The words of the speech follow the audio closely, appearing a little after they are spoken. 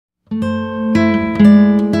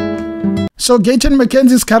So Gayton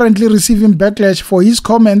Mckenzie is currently receiving backlash for his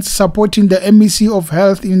comments supporting the MEC of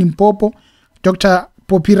Health in Limpopo, Dr.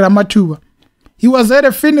 Poppy Ramathuba. He was at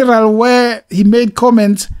a funeral where he made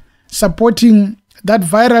comments supporting that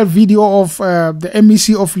viral video of the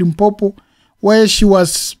MEC of Limpopo, where she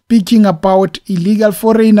was speaking about illegal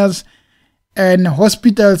foreigners and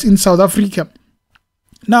hospitals in South Africa.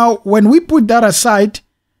 Now, when we put that aside,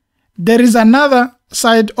 there is another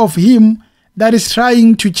side of him that is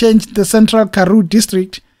trying to change the Central Karoo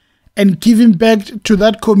district and giving back to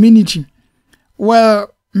that community.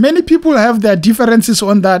 Well, many people have their differences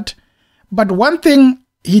on that, but one thing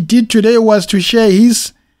he did today was to share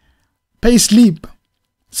his payslip,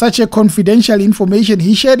 such a confidential information.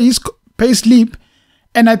 He shared his payslip,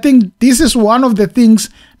 and I think this is one of the things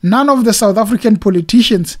none of the South African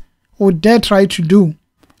politicians would dare try to do.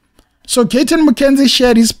 So Gayton Mckenzie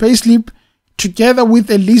shared his payslip together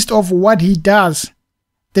with a list of what he does,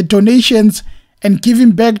 the donations and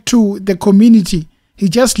giving back to the community. He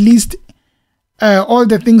just lists all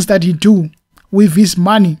the things that he do with his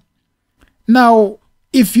money. Now,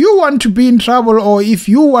 if you want to be in trouble or if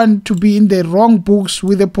you want to be in the wrong books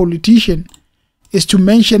with a politician, is to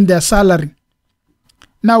mention their salary.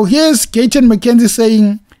 Now, here's Gayton Mckenzie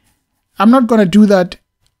saying, I'm not going to do that.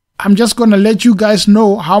 I'm just going to let you guys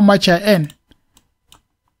know how much I earn.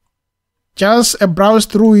 Just browse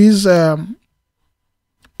through his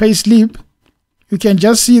payslip. You can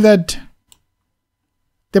just see that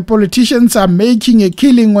the politicians are making a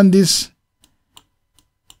killing on this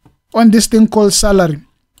thing called salary.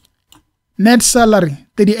 Net salary,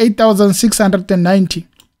 38,690.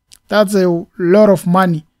 That's a lot of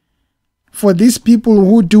money for these people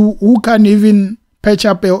who can't even patch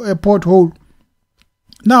up a pothole.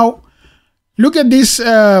 Now, look at this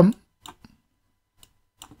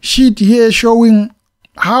sheet here showing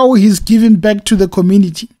how he's giving back to the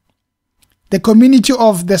community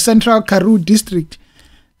of the Central Karoo district.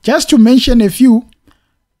 Just to mention a few,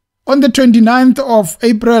 on the 29th of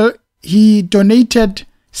April, he donated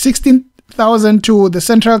 16,000 to the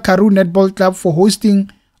Central Karoo Netball Club for hosting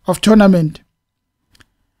of tournament.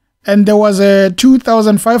 And there was a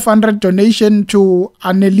 2,500 donation to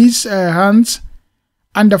Annelies Hans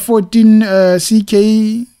under 14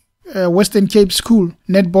 CK Western Cape School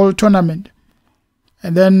netball tournament.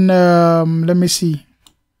 And then let me see,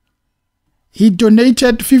 he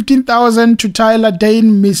donated 15,000 to Tyler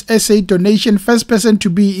Dane Miss SA donation, first person to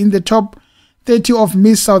be in the top 30 of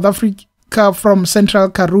Miss South Africa from Central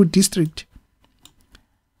Karoo district.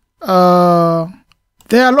 There are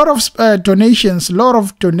a lot of donations.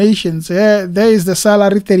 There is the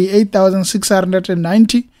salary,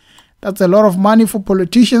 38,690. That's a lot of money for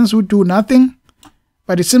politicians who do nothing.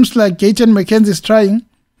 But it seems like Gayton Mckenzie is trying.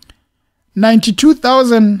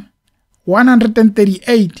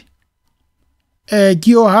 92,138.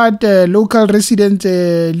 Giohard local resident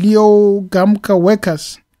Leo Gamka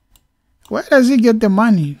workers. Where does he get the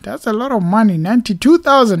money? That's a lot of money.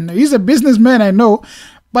 92,000. He's a businessman, I know,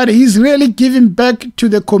 but he's really giving back to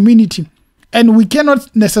the community. And we cannot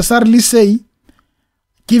necessarily say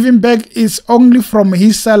giving back is only from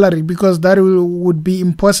his salary, because that would be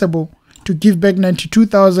impossible to give back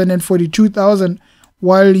 92,000 and 42,000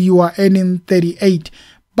 while you are earning 38.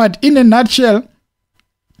 But in a nutshell,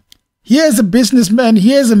 here's a businessman,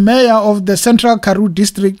 here's a mayor of the Central Karoo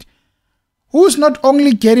district who's not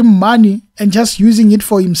only getting money and just using it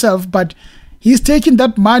for himself, but he's taking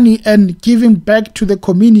that money and giving back to the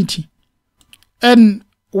community. And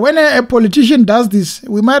when a politician does this,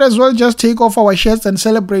 we might as well just take off our shirts and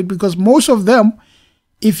celebrate, because most of them,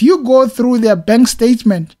 if you go through their bank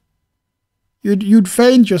statement, you'd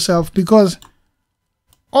faint yourself, because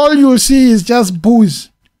all you'll see is just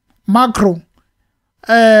booze, macro,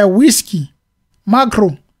 whiskey,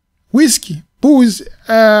 macro, whiskey, booze,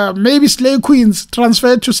 maybe slave queens,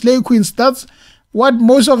 transferred to slave queens. That's what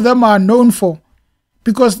most of them are known for,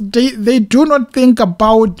 because they do not think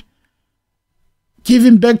about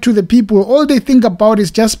giving back to the people. All they think about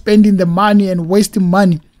is just spending the money and wasting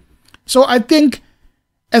money. So I think,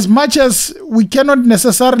 as much as we cannot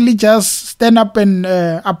necessarily just stand up and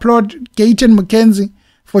applaud Gayton Mckenzie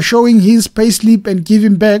for showing his payslip and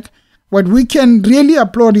giving back, what we can really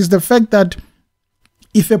applaud is the fact that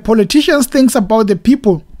if a politician thinks about the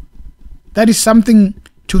people, that is something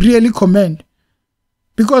to really commend.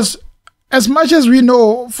 Because as much as we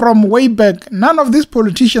know from way back, none of these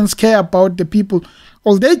politicians care about the people.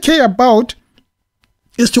 All they care about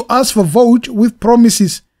is to ask for vote with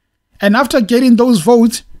promises. And after getting those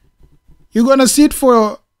votes, you're going to sit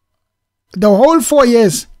for the whole 4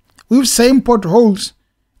 years with same potholes.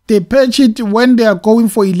 They patch it when they are going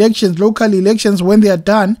for elections, local elections. When they are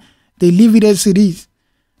done, They leave it as it is.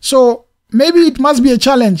 So maybe it must be a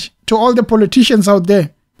challenge to all the politicians out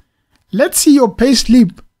there. Let's see your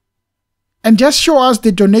payslip and just show us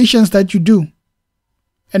the donations that you do.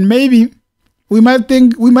 And maybe we might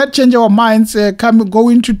change our minds go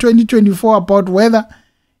into 2024 about whether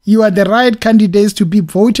you are the right candidates to be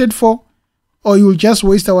voted for, or you'll just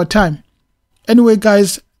waste our time. Anyway,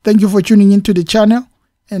 guys, thank you for tuning into the channel,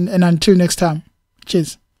 and until next time.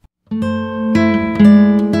 Cheers.